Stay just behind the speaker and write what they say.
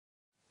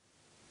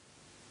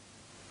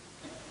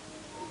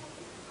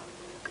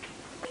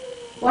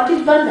What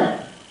is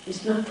bandhan?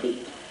 It's nothing.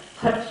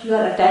 But you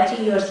are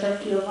attaching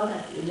yourself to your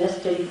mother. You are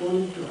just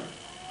telephoning to her.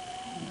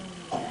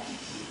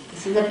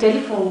 This is a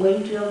telephone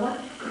going to your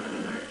mother.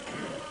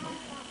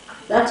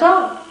 That's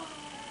all.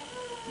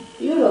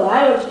 You know,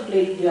 I also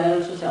play with you. I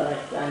also say,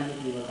 alright, I'll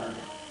give you a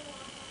bandhan.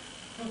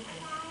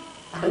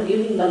 I'm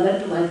giving bandhan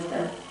to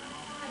myself.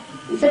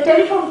 It's a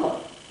telephone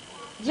call.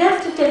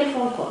 Just a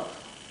telephone call.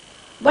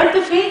 But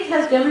the faith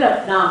has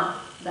developed now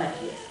that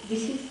yes,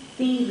 this is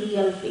the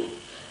real faith,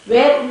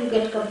 where you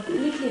get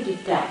completely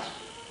detached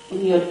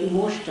in your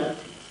emotional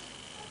things.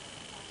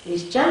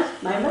 It's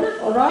just my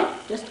mother, alright,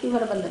 just give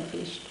her a bandhan,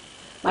 finished.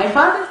 My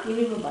father, give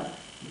him a bandhan.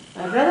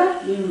 My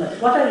brother, give him a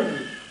bandhan. What are you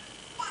doing?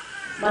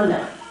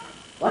 Bandhan.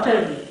 What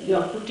are you doing? You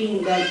are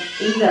putting them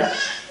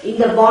in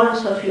the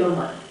bonds of your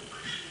mother.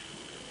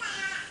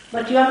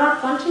 But you are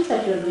not conscious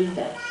that you are doing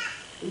that.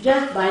 You are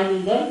just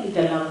binding them with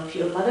the love of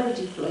your mother which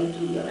is flowing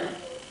through your hand.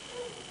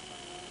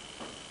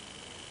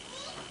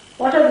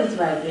 What are these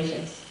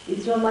vibrations?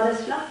 Is your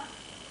mother's love?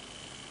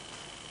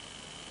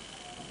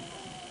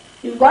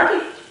 You've got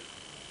it.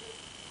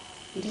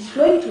 It is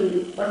flowing through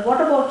you. But what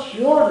about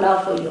your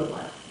love for your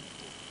mother?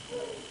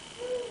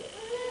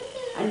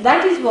 And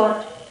that is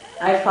what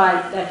I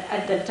find that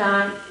at the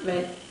time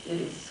when there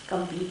is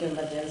complete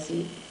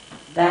emergency,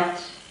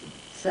 that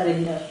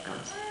surrender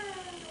comes.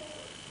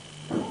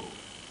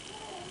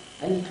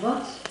 And it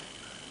works.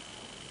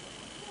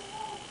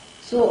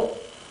 So,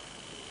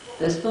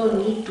 there's no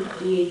need to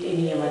create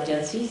any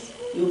emergencies.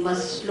 You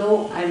must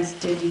slow and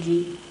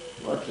steadily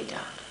work it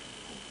out.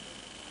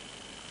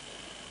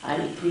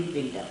 And it will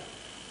build up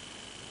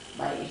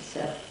by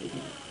itself. You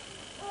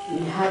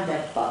will have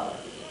that power,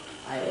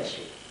 I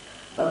assure you.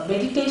 But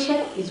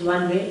meditation is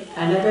one way,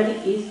 another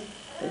is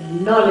the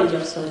knowledge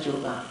of Sahaja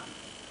Yoga.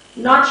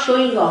 Not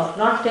showing off,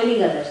 not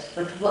telling others,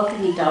 but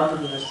working it out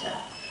on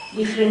yourself.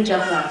 Different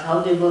chakras, how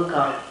they work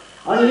out.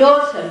 On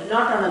yourself,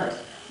 not on others.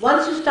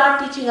 Once you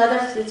start teaching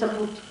others, it's a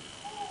booth.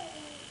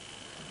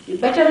 You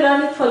better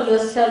learn it for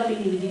yourself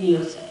within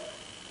yourself.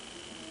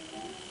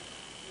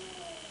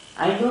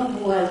 I know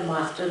who has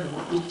mastered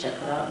which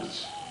chakra,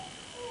 which.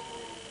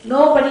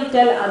 Nobody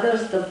tell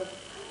others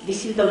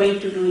this is the way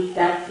to do it,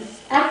 that is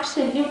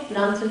absolute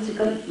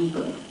nonsensical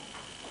ego.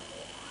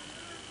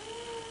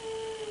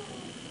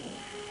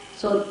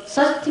 So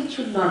such things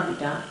should not be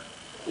done.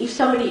 If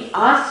somebody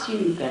asks you,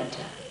 you can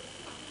tell.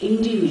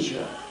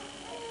 Individual.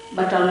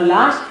 But on a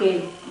large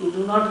scale, you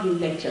do not give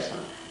lectures on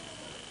that.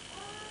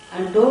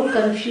 And don't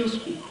confuse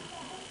people.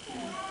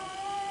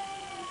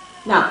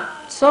 Now,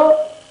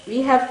 so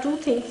we have two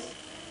things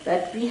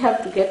that we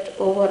have to get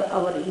over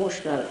our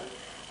emotional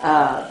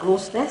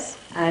grossness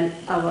and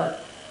our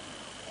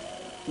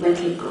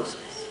mental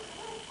grossness.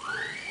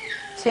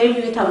 Same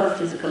with our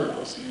physical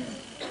grossness.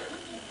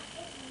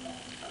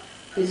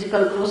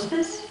 Physical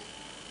grossness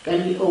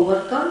can be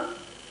overcome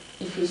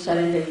if you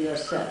surrender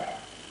yourself.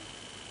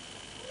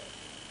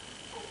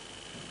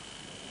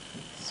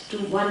 To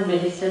one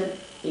medicine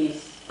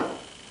is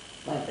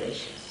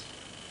vibrations.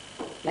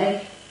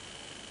 Like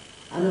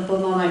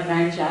Anupama, my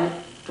grandchild,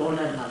 told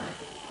her mother,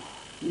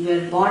 you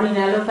were born in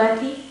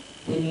allopathy,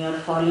 then you are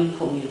falling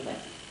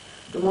homeopathy.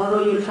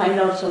 Tomorrow you will find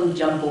out some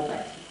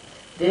jumbopathy,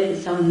 then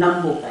some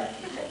numbopathy.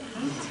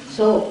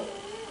 So,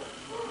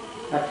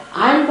 but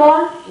I am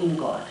born in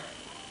God.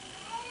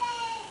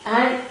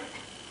 And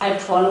I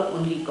follow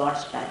only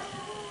God's path.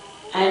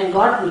 And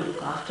God will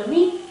look after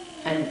me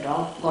and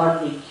God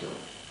will cure me.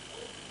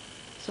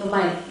 So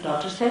my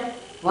daughter said,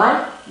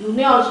 why? You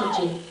may also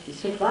change. He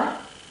said, why?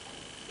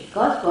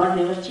 Because God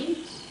never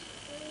changes.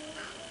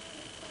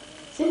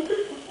 Simple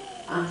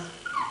answer.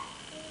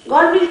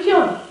 God will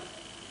cure me.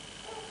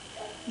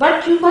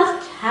 But you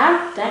must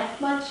have that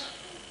much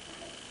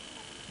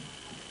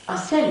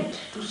assent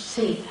to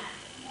say that.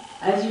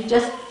 As you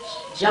just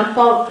jump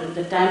out at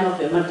the time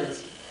of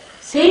emergency.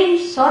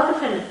 Same sort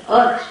of an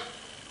urge,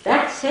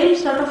 that same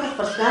sort of a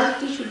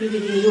personality should be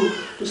within you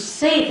to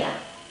say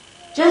that.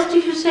 Just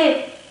if you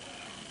say,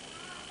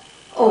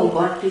 oh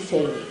God, please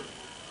save me.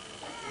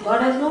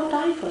 God has no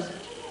time for such.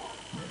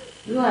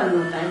 You have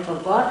no time for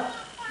God.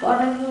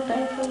 God has no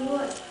time for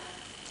you.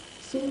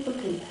 Simple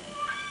thing.